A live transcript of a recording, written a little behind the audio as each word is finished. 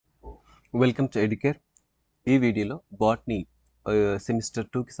Welcome to educare. ఈ వీడియోలో botany semester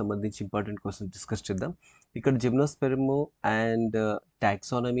 2కి సంబంధించి ఇంపార్టెంట్ క్వశ్చన్స్ డిస్కస్ చేద్దాం. ఇక్కడ gymnosperm and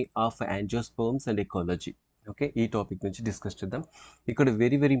taxonomy of angiosperms and ecology. Okay, ఈ టాపిక్ నుంచి డిస్కస్ చేద్దాం. ఇక్కడ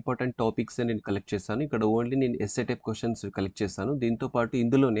వెరీ వెరీ ఇంపార్టెంట్ టాపిక్స్ నేను కలెక్ట్ చేశాను. ఇక్కడ ఓన్లీ నేను ఎస్ఏ టైప్ క్వశ్చన్స్ కలెక్ట్ చేశాను. దీంతో పాటు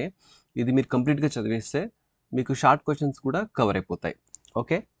ఇందులోనే ఇది మీరు కంప్లీట్గా చదివేస్తే మీకు షార్ట్ క్వశ్చన్స్ కూడా కవర్ అయిపోతాయి.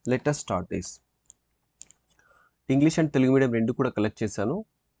 Okay, let us start this. English and Telugu medium రెండు కూడా కలెక్ట్ చేశాను.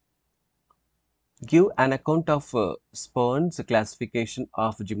 Give an account of sperm's classification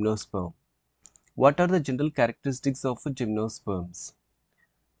of gymnosperm. What are the general characteristics of gymnosperms?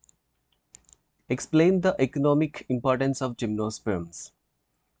 Explain the economic importance of gymnosperms.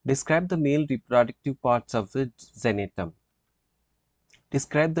 Describe the male reproductive parts of the zenetum.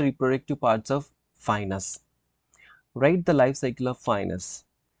 Describe the reproductive parts of Phinus. Write the life cycle of Phinus.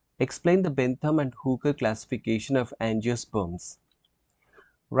 Explain the Bentham and Hooker classification of angiosperms.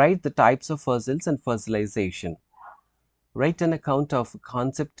 Write the types of fossils and fossilization. Write an account of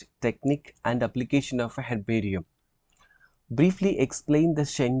concept, technique, and application of a herbarium. Briefly explain the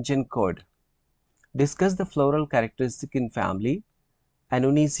Shenzhen code. Discuss the floral characteristic in family,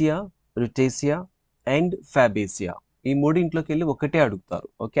 Anonesia, Rutaceae, and Fabaceae. ఈ మూడింట్లోకి వెళ్ళి ఒకటే అడుగుతారు.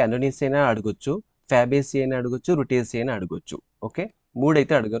 Okay, అనోనేసియా అయినా అడగొచ్చు, ఫ్యాబేసియా అయినా అడగొచ్చు, రుటేసియా అయినా అడగొచ్చు. ఓకే,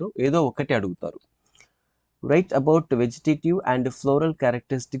 మూడైతే అడగరు, ఏదో ఒకటే అడుగుతారు. Write about vegetative and floral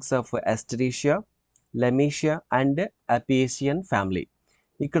characteristics of Asteraceae, Lamiaceae and Apiacean family.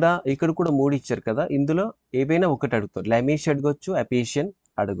 ఇక్కడ కూడా మూడు ఇచ్చారు కదా, ఇందులో ఏవైనా ఒకటి అడుగుతారు. Lamiaceae అడగొచ్చు, Apiacean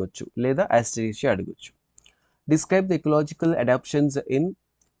అడగొచ్చు, లేదా Asteraceae అడగొచ్చు. Describe the ecological adaptations in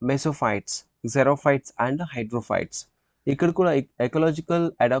mesophytes, xerophytes and hydrophytes. ఇక్కడ కూడా ఎకలాజికల్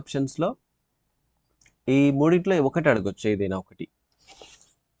అడాప్షన్స్లో ఈ మూడింట్లో ఒకటి అడగొచ్చు, ఏదైనా ఒకటి.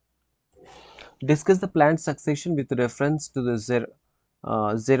 Discuss the plant succession with reference to the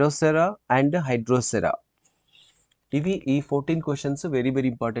Xerocera and Hydrocera. ఇవి ఈ 14 questions very very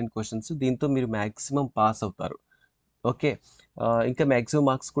important questions. దీంతో మీరు మ్యాక్సిమం పాస్ అవుతారు. ఓకే, ఇంకా మ్యాక్సిమం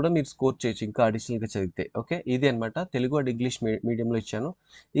మార్క్స్ కూడా మీరు స్కోర్ చేయొచ్చు ఇంకా అడిషనల్గా చదివితే. ఓకే, ఇది అనమాట. తెలుగు అండ్ ఇంగ్లీష్ మీడియంలో ఇచ్చాను.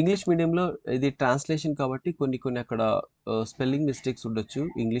 ఇంగ్లీష్ మీడియంలో ఇది ట్రాన్స్లేషన్ కాబట్టి కొన్ని అక్కడ స్పెల్లింగ్ మిస్టేక్స్ ఉండొచ్చు.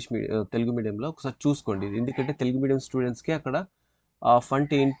 తెలుగు మీడియంలో ఒకసారి చూసుకోండి, ఎందుకంటే తెలుగు మీడియం స్టూడెంట్స్కి అక్కడ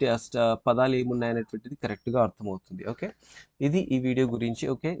ఫంట్ ఏంటి, పదాలు ఏమున్నాయనేటువంటిది కరెక్ట్గా అర్థమవుతుంది. ఓకే, ఇది ఈ వీడియో గురించి.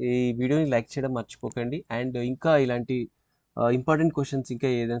 ఓకే, ఈ వీడియోని లైక్ చేయడం మర్చిపోకండి. అండ్ ఇంకా ఇలాంటి ఇంపార్టెంట్ క్వశ్చన్స్ ఇంకా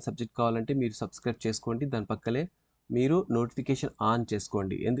ఏదైనా సబ్జెక్ట్ కావాలంటే మీరు సబ్స్క్రైబ్ చేసుకోండి. దాని పక్కలే మీరు నోటిఫికేషన్ ఆన్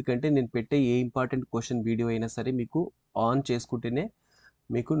చేసుకోండి, ఎందుకంటే నేను పెట్టే ఏ ఇంపార్టెంట్ క్వశ్చన్ వీడియో అయినా సరే మీకు ఆన్ చేసుకుంటేనే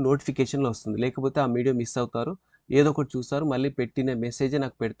మీకు నోటిఫికేషన్లో వస్తుంది. లేకపోతే ఆ వీడియో మిస్ అవుతారు, ఏదో ఒకటి చూస్తారు, మళ్ళీ పెట్టిన మెసేజే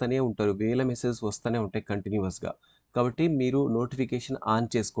నాకు పెడతానే ఉంటారు. వేల మెసేజెస్ వస్తూనే ఉంటాయి కంటిన్యూస్గా. కాబట్టి మీరు నోటిఫికేషన్ ఆన్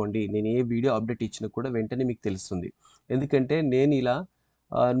చేసుకోండి. నేను ఏ వీడియో అప్డేట్ ఇచ్చినా కూడా వెంటనే మీకు తెలుస్తుంది. ఎందుకంటే నేను ఇలా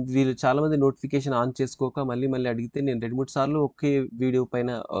వీళ్ళు చాలామంది నోటిఫికేషన్ ఆన్ చేసుకోక మళ్ళీ అడిగితే నేను 2-3 సార్లు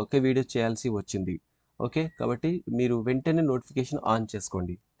ఒకే వీడియో చేయాల్సి వచ్చింది. ఓకే, కాబట్టి మీరు వెంటనే నోటిఫికేషన్ ఆన్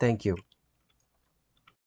చేసుకోండి. Thank you.